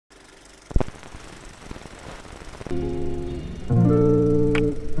Hello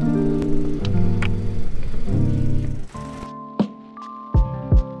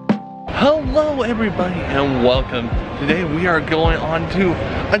everybody and welcome. Today we are going on to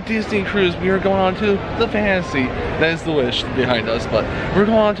a Disney cruise. We are going on to the Fantasy. That is the wish behind us, but we're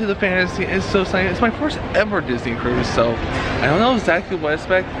going on to the Fantasy. It's so exciting. It's my first ever Disney cruise, so I don't know exactly what to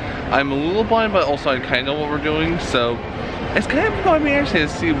expect. I'm a little blind, but also I kind of know what we're doing, so it's kind of going to be interesting to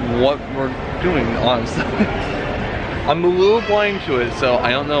see what we're doing, honestly. I'm a little blind to it, so I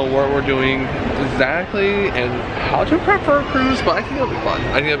don't know what we're doing exactly and how to prep for a cruise, but I think it'll be fun.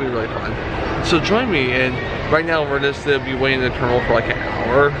 I think it'll be really fun. So join me, and right now we're just going to be waiting in the terminal for like an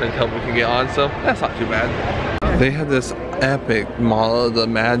hour until we can get on, so that's not too bad. They have this epic model of the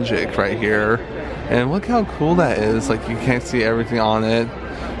Magic right here, and look how cool that is. Like, you can't see everything on it.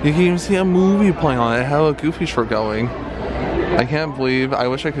 You can even see a movie playing on it, how a Goofy short going. I can't believe, I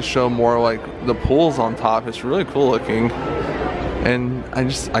wish I could show more like the pools on top. It's really cool looking. And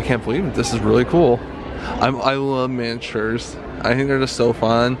I can't believe it. This is really cool. I love miniatures. I think they're just so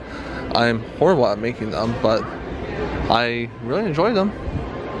fun. I'm horrible at making them, but I really enjoy them.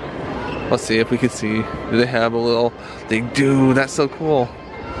 Let's see if we can see. Do they have a little, they do, that's so cool.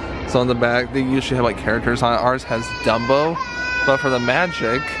 So on the back, they usually have like characters on it. Ours has Dumbo, but for the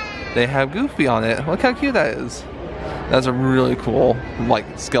Magic, they have Goofy on it. Look how cute that is. That's a really cool,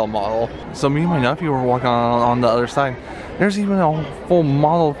 like, scale model. So me and my nephew were walking on the other side. There's even a full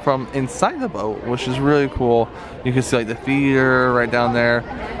model from inside the boat, which is really cool. You can see like the theater right down there,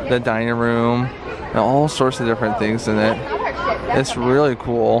 the dining room, and all sorts of different things in it. It's really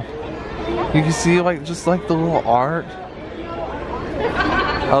cool. You can see like just like the little art.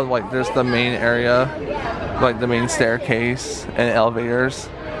 Oh, like there's the main area, like the main staircase and elevators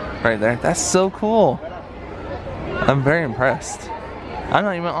right there. That's so cool. I'm very impressed. I'm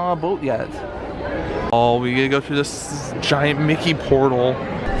not even on a boat yet. Oh, we gotta go through this giant Mickey portal.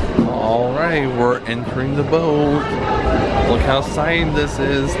 Alright, we're entering the boat. Look how exciting this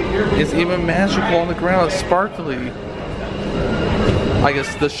is. It's even magical on the ground. It's sparkly. I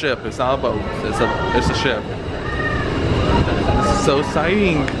guess the ship. It's not a boat. It's a ship. This is so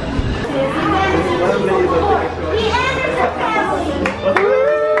exciting.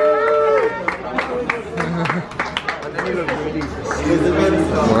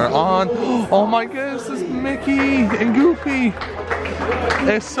 We're on. Oh my goodness, this is Mickey and Goofy.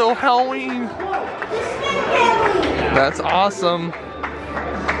 It's so Halloween. That's awesome.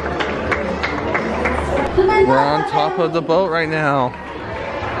 We're on top of the boat right now.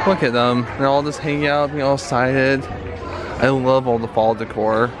 Look at them. They're all just hanging out, being all excited. I love all the fall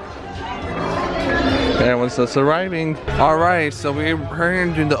decor. Everyone's just arriving. Alright, so we're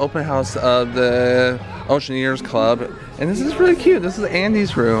doing the open house of the Oceaneers Club. And this is really cute. This is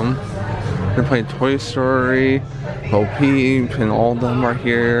Andy's room. They're playing Toy Story, Bo Peep, and all of them are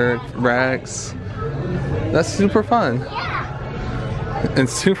here. Rex. That's super fun. And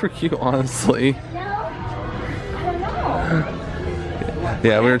super cute, honestly.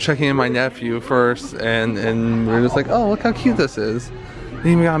 Yeah, we were checking in my nephew first, and we were just like, oh, look how cute this is.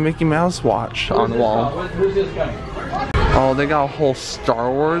 They even got a Mickey Mouse watch on the wall. Oh, they got a whole Star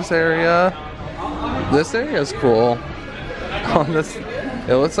Wars area. This area is cool. Oh,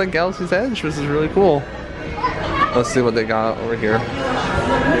 it looks like Galaxy's Edge, which is really cool. Let's see what they got over here.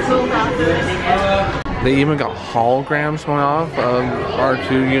 They even got holograms going off of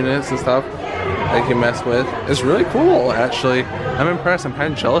R2 units and stuff they can mess with. It's really cool, actually. I'm impressed. I'm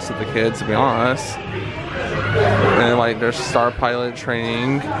kind of jealous of the kids, to be honest. And like there's Star Pilot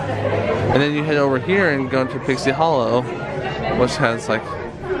training. And then you head over here and go to Pixie Hollow, which has like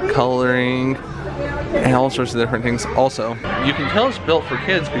coloring and all sorts of different things. Also, you can tell it's built for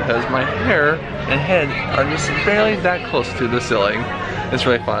kids because my hair and head are just barely that close to the ceiling. It's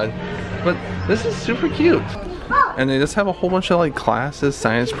really fun. But this is super cute. And they just have a whole bunch of like classes,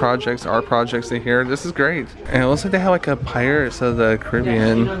 science projects, art projects in here. This is great. And it looks like they have like a Pirates of the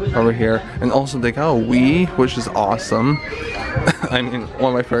Caribbean over here. And also they got a Wii, which is awesome. I mean,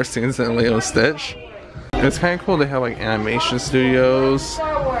 one of my first scenes in Lilo and Stitch. It's kind of cool. They have like animation studios.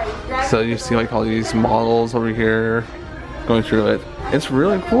 So you see like all these models over here going through it. It's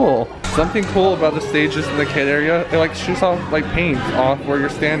really cool. Something cool about the stages in the kid area, it like shoots off like paint off where you're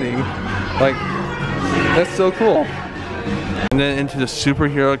standing. Like, that's so cool. And then into the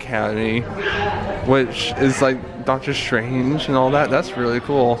Superhero Academy, which is like Doctor Strange and all that. That's really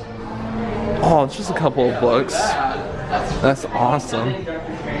cool. Oh, it's just a couple of books. That's awesome.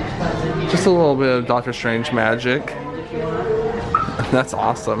 Just a little bit of Doctor Strange magic. That's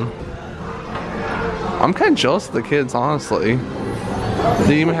awesome. I'm kind of jealous of the kids, honestly.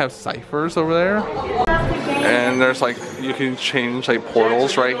 They even have ciphers over there. And there's like, you can change like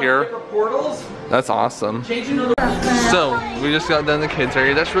portals right here. That's awesome. So, we just got done in the kids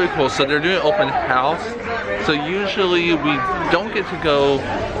area. That's really cool. So they're doing open house. So usually we don't get to go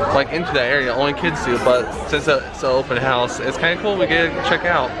like into that area, only kids do, but since it's an open house, it's kind of cool, we get to check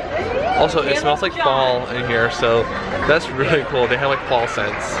out. Also, it smells like fall in here, so that's really cool. They have like fall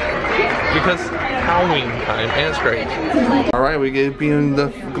scents because Halloween time, and it's great. Alright, we get to be in the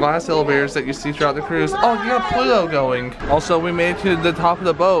glass elevators that you see throughout the cruise. Oh, you got Pluto going. Also, we made it to the top of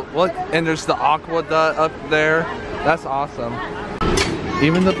the boat. Look, and there's the aqueduct up there. That's awesome.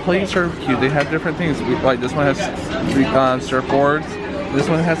 Even the plates are cute. They have different things. Like this one has surfboards. This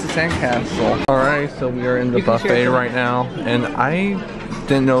one has the sandcastle. Alright, so we are in the buffet right now, and I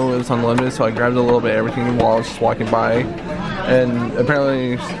didn't know it was unlimited, so I grabbed a little bit of everything while I was just walking by, and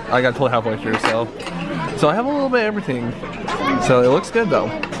apparently I got told halfway through, so I have a little bit of everything. So it looks good though.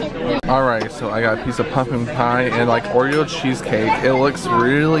 Alright, so I got a piece of pumpkin pie and like Oreo cheesecake. It looks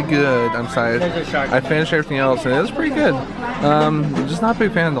really good. I'm excited. I finished everything else and it was pretty good. Just not a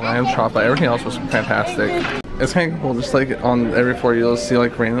big fan of the lamb chop, but everything else was fantastic. It's kind of cool, just like on every floor you'll see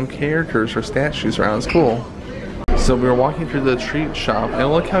like random characters or statues around. It's cool. So we were walking through the treat shop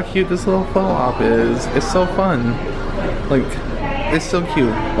and look how cute this little photo op is. It's so fun. Like, it's so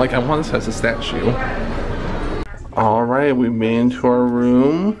cute. Like, I want this as a statue. Alright, we made it into our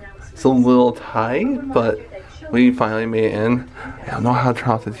room. It's a little tight, but we finally made it in. I don't know how to turn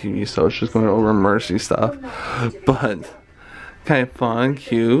off the TV, so it's just going over Mercy stuff. But kind of fun,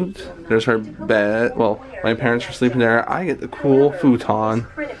 cute. There's her bed. Well, my parents are sleeping there. I get the cool futon.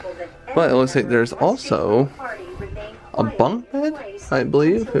 But it looks like there's also a bunk bed, I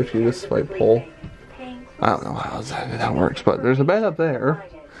believe, if you just like pull. I don't know how that works, but there's a bed up there.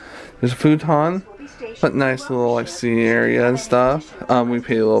 There's a futon, but nice little like seating area and stuff. We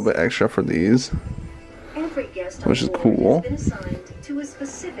paid a little bit extra for these, which is cool.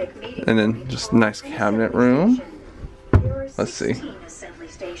 And then just nice cabinet room. Let's see.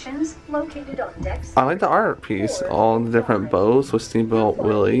 I like the art piece, all the different bows with Steamboat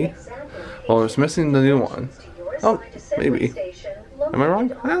Willie. Well, I was missing the new one. Oh, maybe. Am I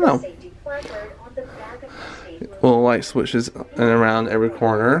wrong? I don't know. Little light switches and around every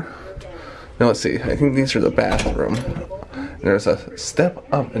corner. Now let's see. I think these are the bathroom. There's a step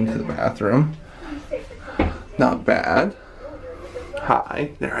up into the bathroom. Not bad.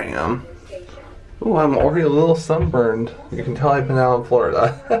 Hi, there I am. Ooh, I'm already a little sunburned. You can tell I've been out in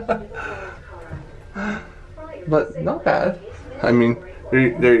Florida. But not bad. I mean,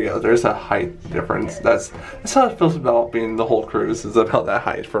 there you go. There's a height difference. That's how it feels about being the whole cruise. Is about that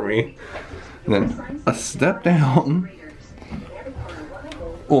height for me. And then a step down.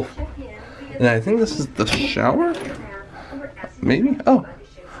 Oh, and I think this is the shower. Maybe.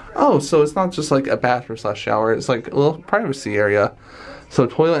 Oh, so it's not just like a bathroom / shower. It's like a little privacy area. So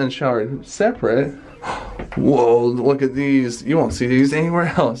toilet and shower separate. Whoa, look at these. You won't see these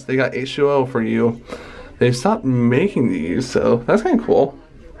anywhere else. They got H2O for you. They've stopped making these, so that's kind of cool.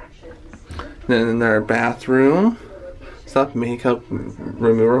 Then in their bathroom, stuff makeup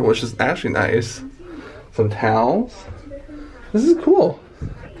remover, which is actually nice. Some towels. This is cool.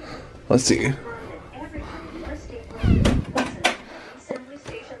 Let's see.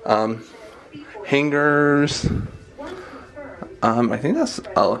 Hangers. I think that's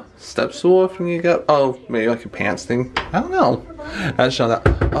a step stool if you need to go. Oh, maybe like a pants thing. I don't know. I just found out.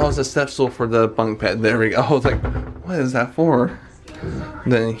 Oh, it's a step stool for the bunk bed. There we go. I was like, what is that for?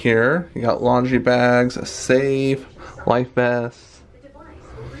 Then here, you got laundry bags, a safe, life vest.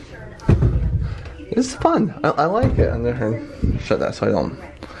 It's fun. I like it. I'm gonna shut that so I don't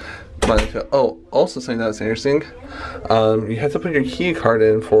run into it. Oh, also something that's interesting. You have to put your key card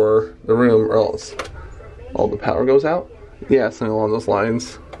in for the room or else all the power goes out. Yeah, something along those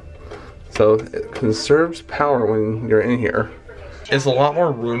lines. So it conserves power when you're in here. It's a lot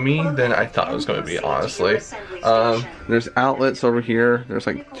more roomy than I thought it was going to be, honestly. There's outlets over here. There's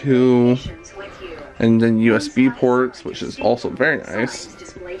like 2. And then USB ports, which is also very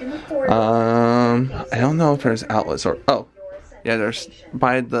nice. I don't know if there's outlets or... Oh, yeah, there's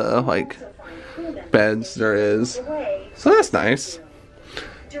by the like beds there is. So that's nice.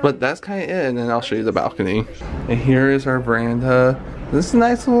 But that's kind of it, and then I'll show you the balcony. And here is our veranda. This is a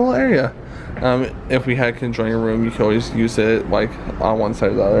nice little area. If we had a conjoining room, you could always use it like on one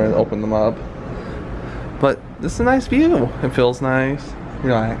side or the other and open them up. But this is a nice view. It feels nice,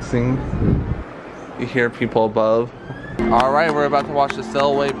 relaxing. You hear people above. Alright, we're about to watch the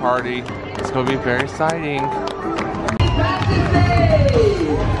sail away party. It's going to be very exciting.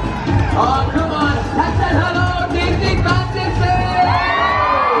 Oh, come on. Hello, Disney Fantasy!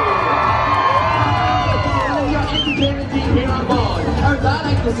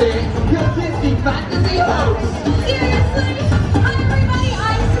 fantasy, your Disney fantasy host. Seriously? Hi everybody,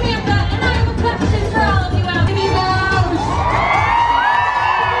 I'm Samantha, and I have a question for all of you out there.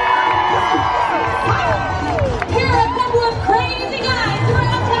 Here are a couple of crazy guys who are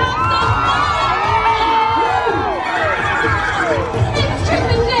out to have some fun. It's Chip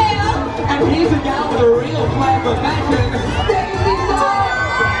and Dale. And he's a gal with a real plan for fashion. Daisy Dye.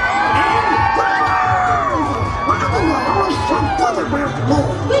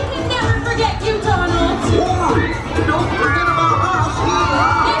 We can never forget you, Donald. Don't forget about us.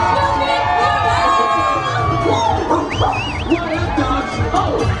 It's the big What up, dogs?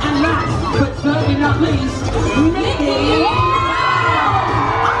 Oh, and last, but certainly not least, Mickey.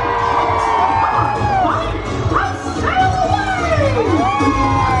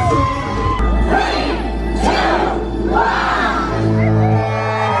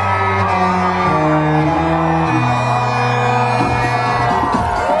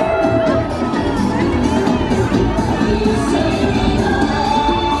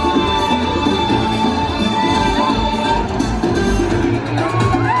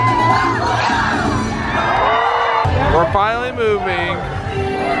 We're finally moving.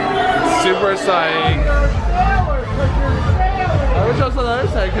 It's super exciting. I wish I was on the other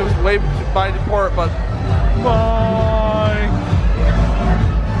side because it was way by the port, but bye.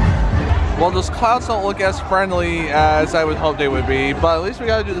 Well, those clouds don't look as friendly as I would hope they would be, but at least we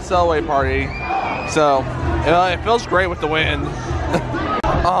got to do the sailaway party. So, you know, it feels great with the wind.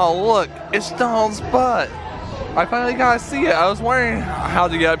 Oh, look, it's Donald's butt. I finally got to see it. I was wondering how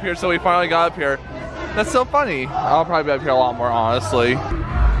to get up here, so we finally got up here. That's so funny. I'll probably be up here a lot more, honestly.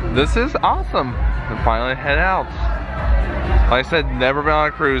 This is awesome. And finally head out. Like I said, never been on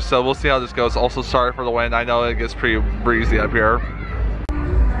a cruise, so we'll see how this goes. Also, sorry for the wind. I know it gets pretty breezy up here.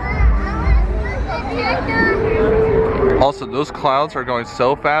 Also, those clouds are going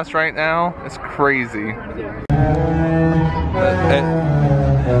so fast right now. It's crazy.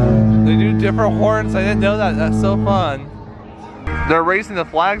 They do different horns. I didn't know that. That's so fun. They're raising the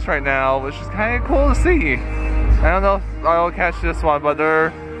flags right now, which is kind of cool to see. I don't know if I'll catch this one, but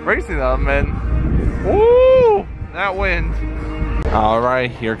they're raising them, and woo, that wind. All right,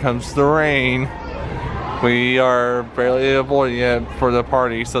 here comes the rain. We are barely avoiding it for the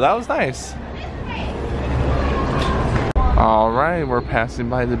party, so that was nice. All right, we're passing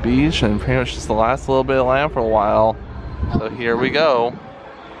by the beach, and pretty much just the last little bit of land for a while. So here we go.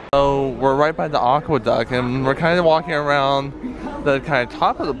 So we're right by the aqueduct, and we're kind of walking around the kind of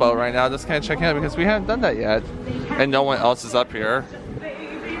top of the boat right now, just kind of checking out because we haven't done that yet, and no one else is up here.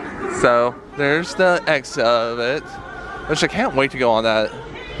 So there's the exit of it, which I can't wait to go on that.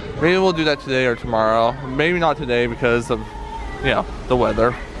 Maybe we'll do that today or tomorrow. Maybe not today because of, you know, the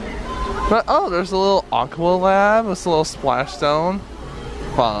weather. But oh, there's a little aqua lab. It's a little splash zone.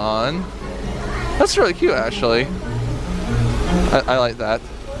 Fun. That's really cute, actually. I like that.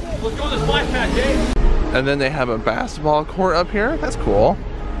 Let's go to the splash pad, Jay. And then they have a basketball court up here. That's cool.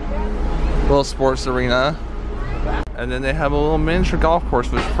 Little sports arena. And then they have a little miniature golf course,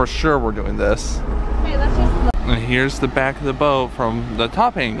 which for sure we're doing this. Hey, let's just... And here's the back of the boat from the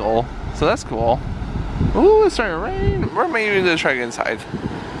top angle. So that's cool. Ooh, it's starting to rain. We're maybe gonna try to get inside.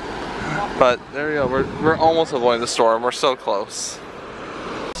 But there we go. We're almost avoiding the storm. We're so close.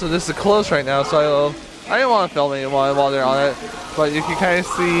 So this is close right now, so I didn't want to film anyone while they're on it. But you can kind of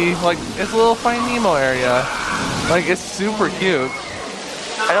see, like, it's a little Finding Nemo area. Like, it's super cute.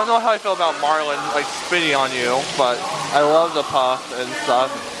 I don't know how I feel about Marlin, like, spitting on you, but I love the puff and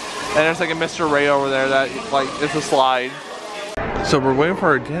stuff. And there's like a Mr. Ray over there that, like, it's a slide. So we're waiting for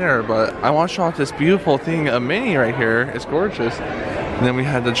our dinner, but I want to show off this beautiful thing, a mini right here. It's gorgeous. And then we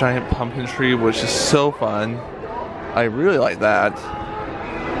had the giant pumpkin tree, which is so fun. I really like that.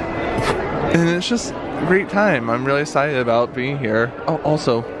 And it's just a great time. I'm really excited about being here. Oh,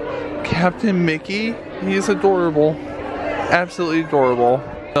 also, Captain Mickey, he's adorable. Absolutely adorable.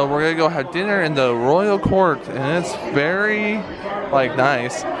 So we're gonna go have dinner in the royal court, and it's very, like,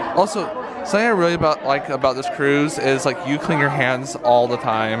 nice. Also, something I really like about this cruise is, like, you clean your hands all the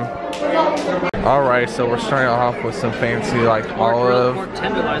time. All right, so we're starting off with some fancy, like, olive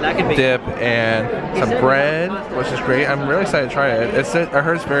dip and some bread, which is great. I'm really excited to try it. I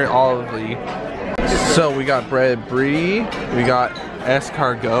heard it's very olivey. So we got bread brie, we got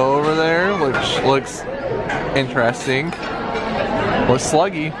escargot over there, which looks interesting. Looks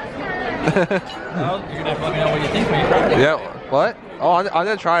sluggy. Well, you're gonna have to let me know what you think when you try it. Yeah, what? Oh, I'm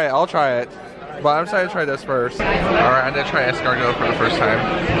gonna try it. I'll try it. But I'm excited to try this first. Alright, I'm gonna try escargot for the first time.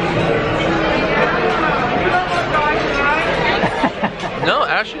 No,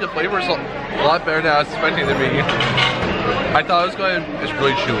 actually the flavor is a lot better than I was expecting it to be. I thought it was good. It's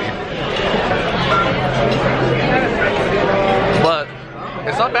really chewy. But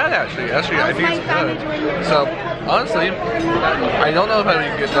it's not bad actually. Actually, I think it's good. So honestly, I don't know if I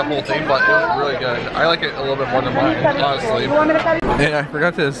would get the whole thing, but it was really good. I like it a little bit more than mine, honestly. And I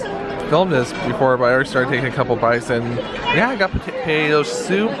forgot to film this before, but I already started taking a couple bites, and yeah, I got potato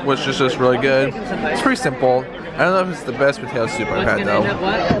soup, which is just really good. It's pretty simple. I don't know if it's the best potato soup I've had though.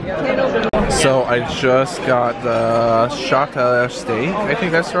 So I just got the shata steak, I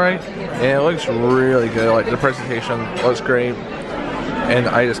think that's right. And it looks really good. Like the presentation looks great. And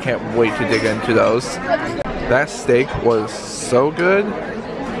I just can't wait to dig into those. That steak was so good.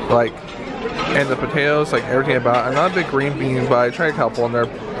 Like, and the potatoes, like everything about it. I'm not a big green bean, but I tried a couple and they're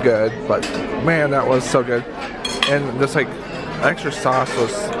good. But man, that was so good. And just like extra sauce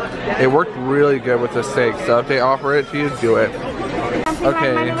was, it worked really good with the steak. So if they offer it to you, do it.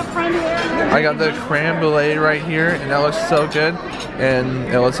 Okay, I got the creme brulee right here, and that looks so good.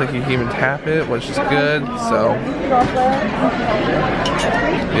 And it looks like you can even tap it, which is good. So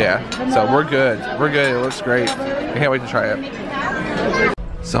yeah, so we're good. We're good. It looks great. I can't wait to try it.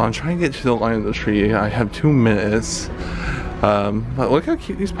 So I'm trying to get to the line of the tree. I have 2 minutes. But look how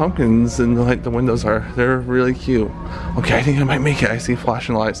cute these pumpkins and like the windows are. They're really cute. Okay, I think I might make it. I see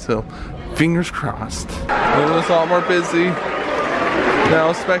flashing lights too. Fingers crossed. It was a lot more busy than I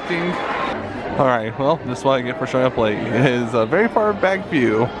was expecting. Alright, well, this is what I get for showing up late. It is a very far back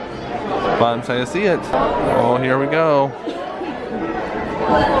view, but I'm excited to see it. Oh, here we go.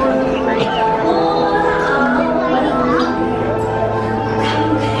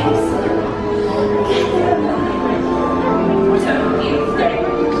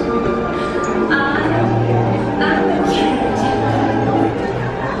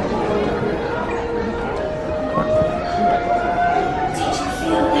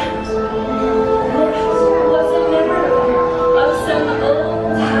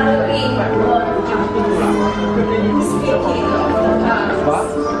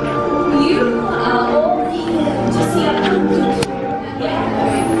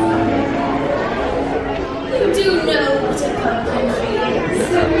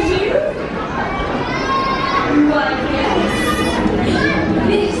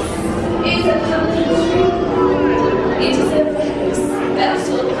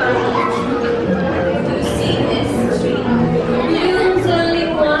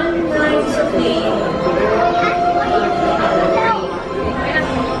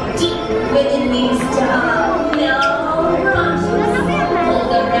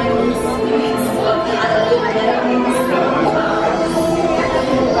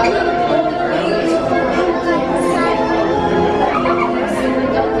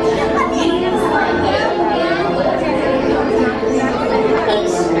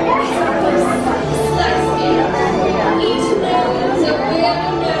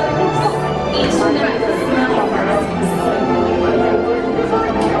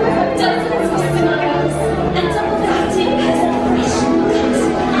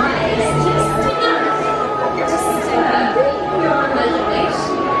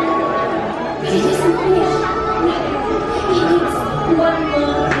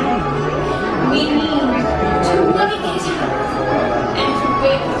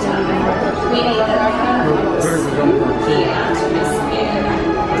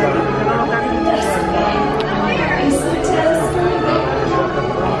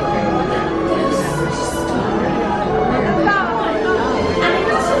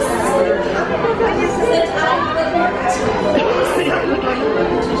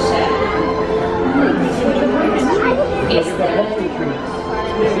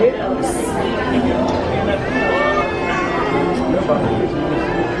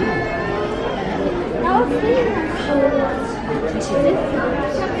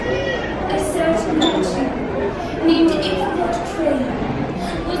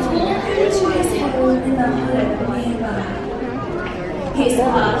 His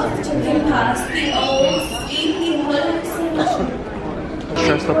path took him past the old sleepy hallucination.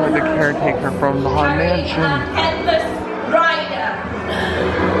 Dressed up like the caretaker from the Haunted Mansion. Headless rider.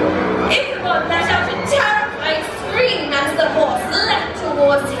 Everyone let out a terrified scream as the horse leapt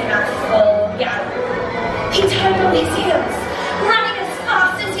towards him at full gallop. He turned on his heels, running as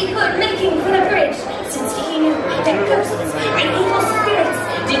fast as he could, making for the bridge, since he knew that ghosts and evil spirits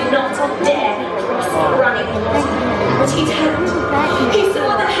did not dare cross the running water. But he turned. He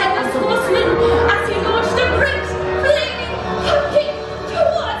saw the headless horseman as he launched a great flaming pumpkin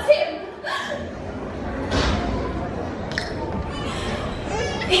towards him.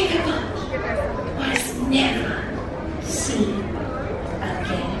 Ichabod,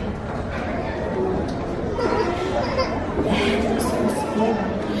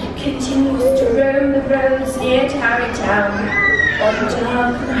 near Tarry Town on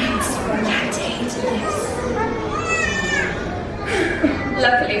dark nights when Cat hated this.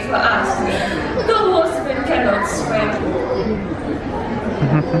 Luckily for us, the horseman cannot swim.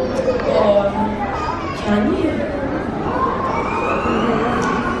 Or can you?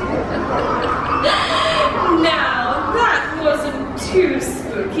 Now, that wasn't too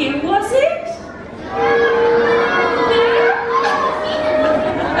spooky, was it?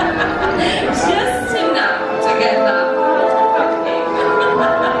 Just enough to get the heart pumping.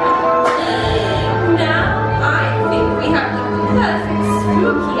 Now, I think we have the perfect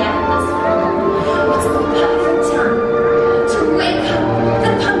spooky atmosphere. It's the perfect time to wake up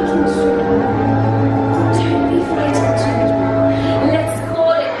the pumpkin tree. Don't be frightened. Let's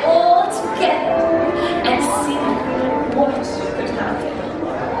call it all together and see what could happen.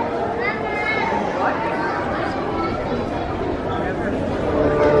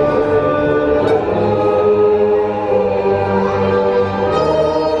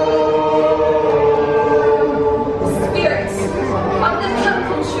 Spirits of the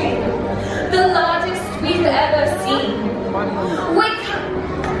pumpkin tree, the largest we've ever seen.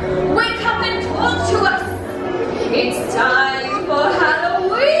 Wake up and talk to us. It's time for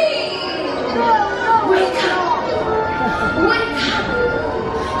Halloween. Wake up.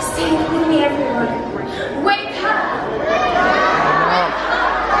 Say it with me, everyone. Wake up.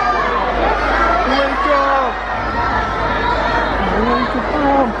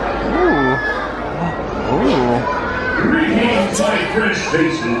 Greetings, my fresh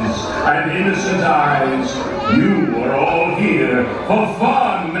faces and innocent eyes. You are all here for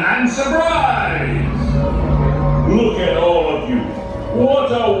fun and surprise. Look at all of you.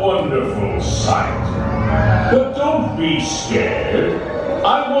 What a wonderful sight. But don't be scared.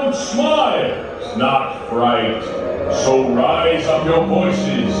 I want smiles, not fright. So rise up your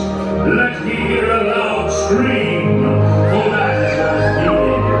voices. Let me hear a loud scream. For that is what's needed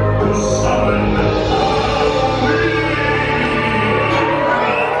to summon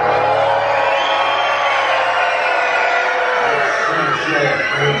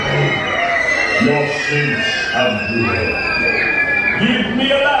your sense of dread. Give me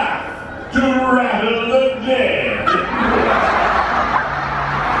a laugh to rattle the dead.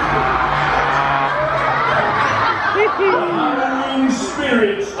 Halloween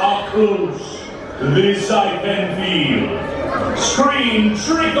spirits are close. This I can feel. Scream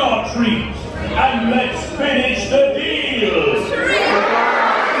trick or treat, and let's finish the deal.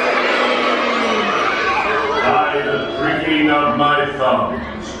 By the pricking of my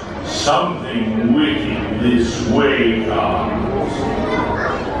thumbs, something wicked this way comes.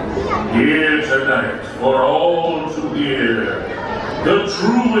 Here tonight, for all to hear, the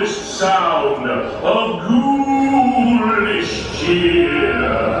truest sound of ghoulish cheer.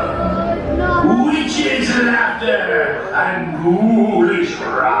 Witches' laughter and ghoulish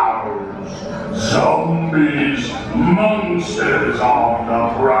growls. Zombies, monsters on the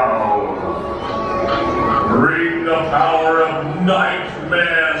prowl. Bring the power of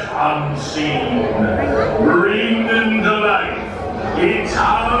nightmares unseen. Bring them to life. It's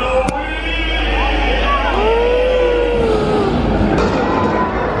Halloween!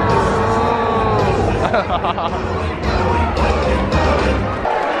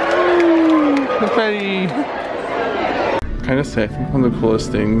 Confetti! Kind of sick. I think one of the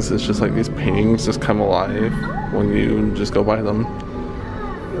coolest things is just like these paintings just come alive when you just go by them.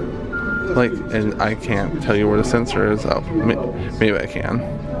 Like, and I can't tell you where the sensor is. Oh, maybe I can.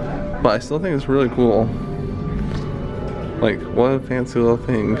 But I still think it's really cool. Like, what a fancy little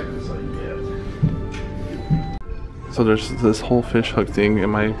thing. So there's this whole fish hook thing,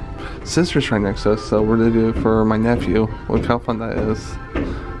 and my sister's right next to us, so we're gonna do it for my nephew. Look how fun that is.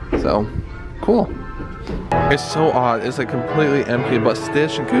 So, cool. It's so odd. It's like completely empty, but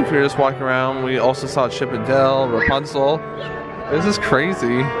Stitch and Goofy are just walking around. We also saw Chip and Dale, Rapunzel. This is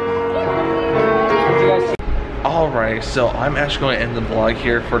crazy. Alright, so I'm actually going to end the vlog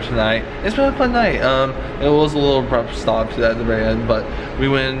here for tonight. It's been a fun night. It was a little abrupt stop to that at the very end, but we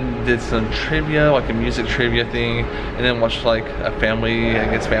went and did some trivia, like a music trivia thing, and then watched like a family, I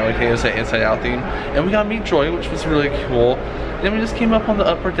guess family tales, that Inside Out theme. And we got Meet Joy, which was really cool. Then we just came up on the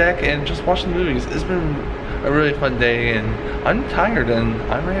upper deck and just watched the movies. It's been a really fun day, and I'm tired and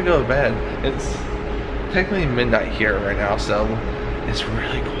I'm ready to go to bed. It's technically midnight here right now, so it's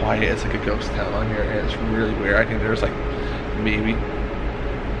really quiet. It's like a ghost town on here, and it's really weird. I think there's like maybe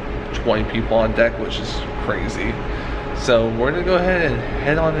 20 people on deck, which is crazy. So we're gonna go ahead and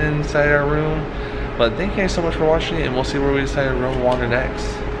head on inside our room. But thank you guys so much for watching, and we'll see where we decide to wander next.